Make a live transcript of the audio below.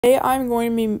Today I'm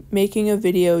going to be making a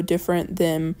video different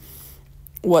than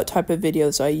what type of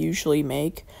videos I usually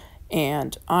make,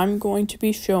 and I'm going to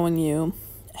be showing you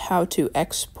how to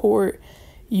export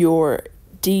your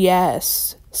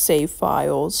DS save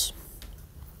files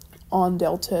on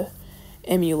Delta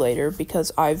Emulator,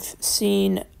 because I've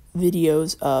seen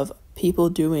videos of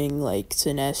people doing like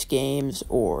SNES games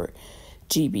or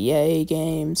GBA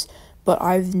games, but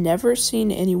I've never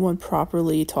seen anyone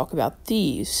properly talk about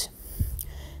these.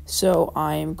 So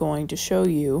I'm going to show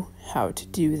you how to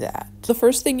do that. The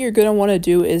first thing you're going to want to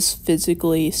do is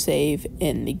physically save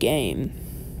in the game,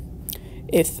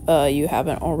 if you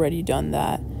haven't already done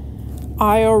that.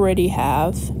 I already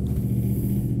have.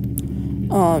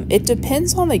 It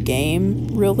depends on the game,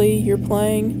 really, you're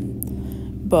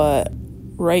playing, but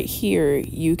right here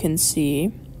you can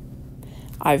see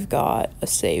I've got a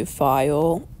save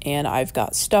file and I've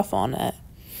got stuff on it.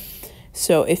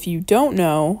 So if you don't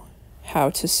know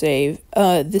how to save,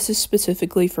 this is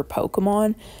specifically for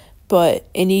Pokemon, but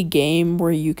any game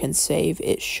where you can save,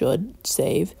 it should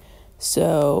save.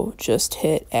 So just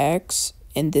hit X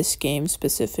in this game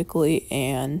specifically,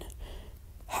 and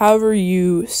however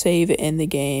you save it in the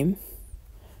game,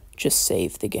 just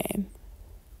save the game.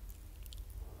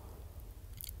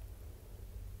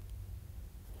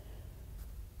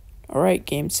 Alright,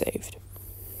 game saved.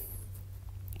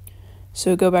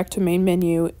 So go back to main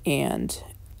menu and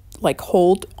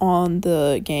hold on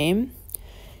the game,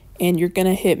 and you're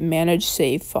gonna hit manage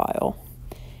save file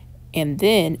and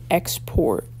then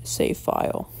export save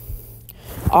file.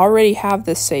 I already have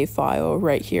this save file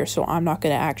right here, so I'm not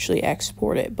gonna actually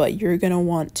export it, but you're gonna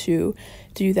want to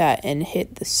do that and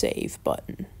hit the save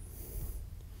button.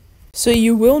 So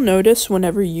you will notice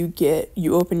whenever you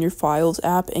open your Files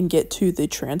app and get to the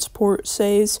transport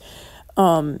saves,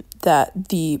 that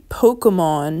the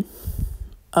Pokemon,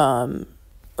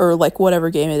 or whatever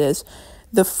game it is,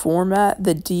 the format,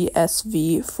 the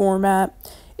DSV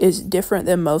format, is different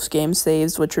than most game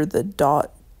saves, which are the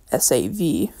 .sav,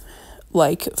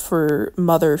 like for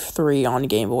Mother 3 on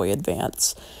Game Boy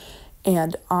Advance.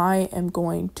 And I am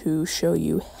going to show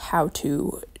you how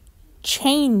to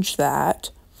change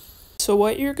that. So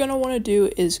what you're going to want to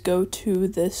do is go to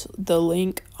the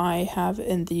link I have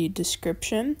in the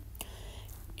description,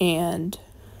 and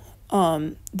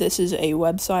this is a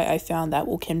website I found that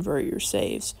will convert your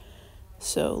saves.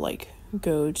 So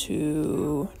go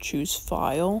to choose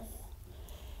file,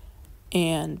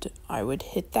 and I would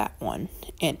hit that one,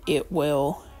 and it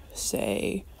will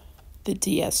say the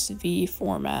DSV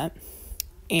format,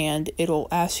 and it'll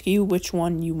ask you which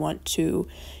one you want to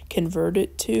convert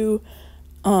it to.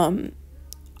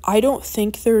 I don't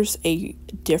think there's a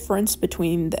difference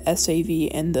between the SAV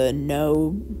and the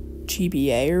no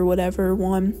GBA or whatever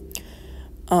one,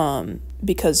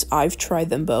 because I've tried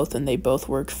them both and they both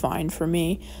worked fine for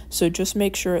me. So just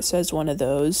make sure it says one of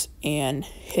those and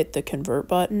hit the convert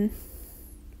button.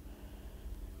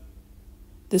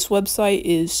 This website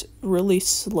is really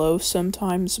slow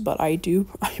sometimes, but I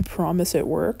promise it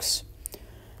works.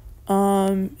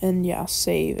 And yeah,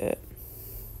 save it.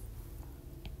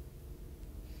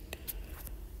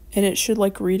 And it should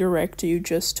redirect you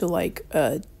just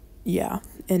to yeah,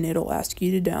 and it'll ask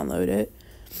you to download it.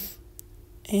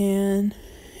 And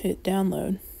hit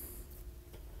download.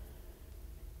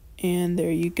 And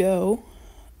there you go.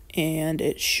 And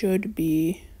it should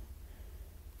be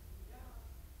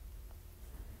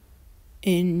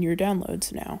in your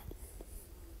downloads now.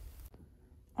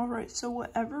 Alright, so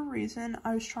whatever reason,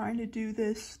 I was trying to do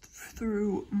this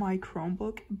through my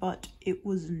Chromebook, but it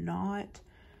was not.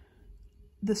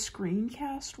 The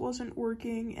screencast wasn't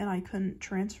working and I couldn't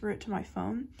transfer it to my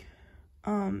phone.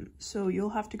 So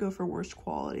you'll have to go for worse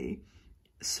quality.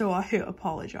 So I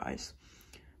apologize.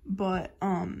 But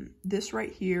this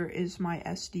right here is my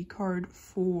SD card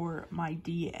for my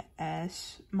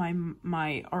DS, my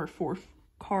R4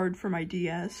 card for my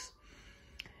DS.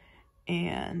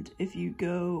 And if you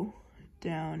go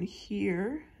down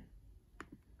here,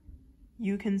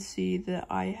 you can see that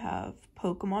I have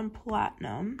Pokemon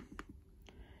Platinum,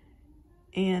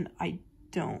 and I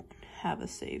don't have a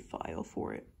save file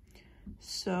for it.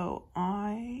 So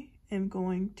I am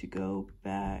going to go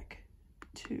back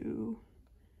to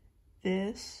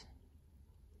this,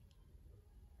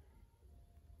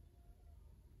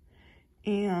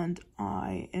 and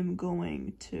I am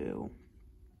going to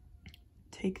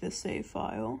take the save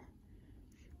file.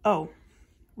 Oh,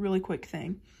 really quick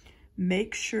thing.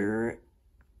 Make sure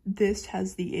this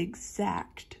has the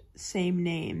exact same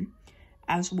name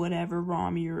as whatever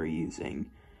ROM you're using.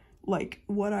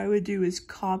 What I would do is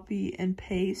copy and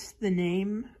paste the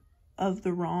name of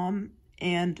the ROM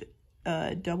and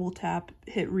double tap,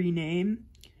 hit rename,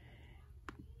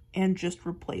 and just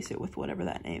replace it with whatever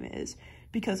that name is,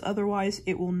 because otherwise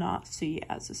it will not see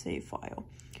as a save file.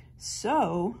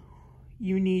 So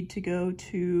you need to go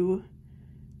to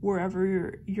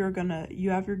wherever you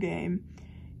have your game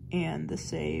and the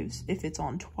saves. If it's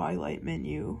on Twilight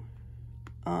menu,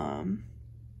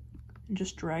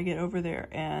 just drag it over there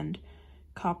and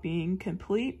copying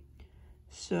complete.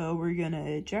 So we're gonna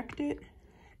eject it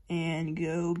and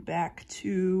go back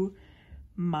to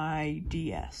my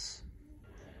DS.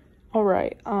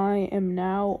 Alright, I am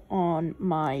now on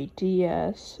my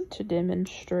DS to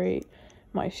demonstrate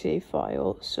my save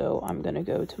file. So I'm gonna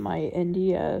go to my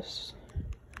NDS.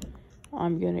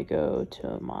 I'm gonna go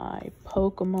to my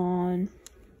Pokemon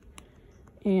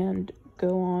and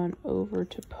go on over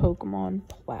to Pokemon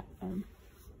Platinum.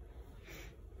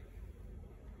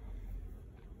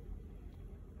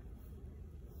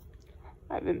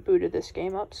 I haven't booted this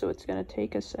game up, so it's gonna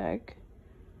take a sec.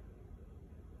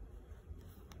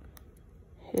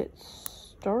 Hit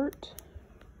start.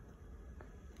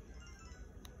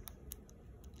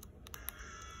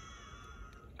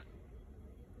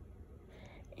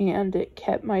 And it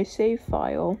kept my save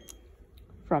file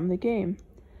from the game.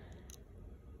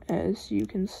 As you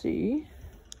can see,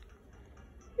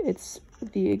 it's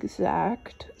the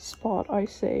exact spot I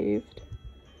saved.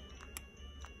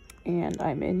 And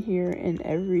I'm in here and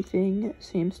everything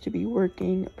seems to be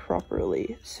working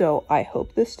properly. So I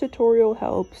hope this tutorial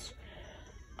helps.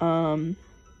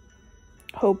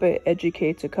 Hope it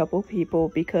educates a couple people,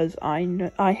 because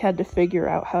I had to figure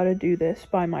out how to do this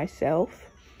by myself.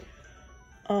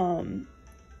 And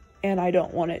I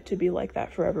don't want it to be like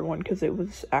that for everyone, because it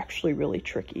was actually really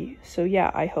tricky. So yeah,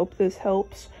 I hope this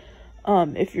helps.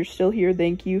 If you're still here,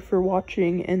 thank you for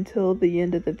watching until the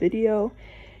end of the video.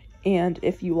 And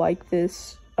if you like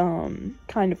this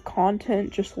kind of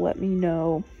content, just let me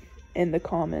know in the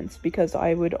comments, because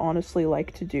I would honestly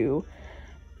like to do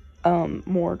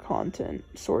more content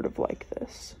sort of like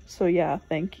this. So yeah,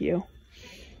 thank you.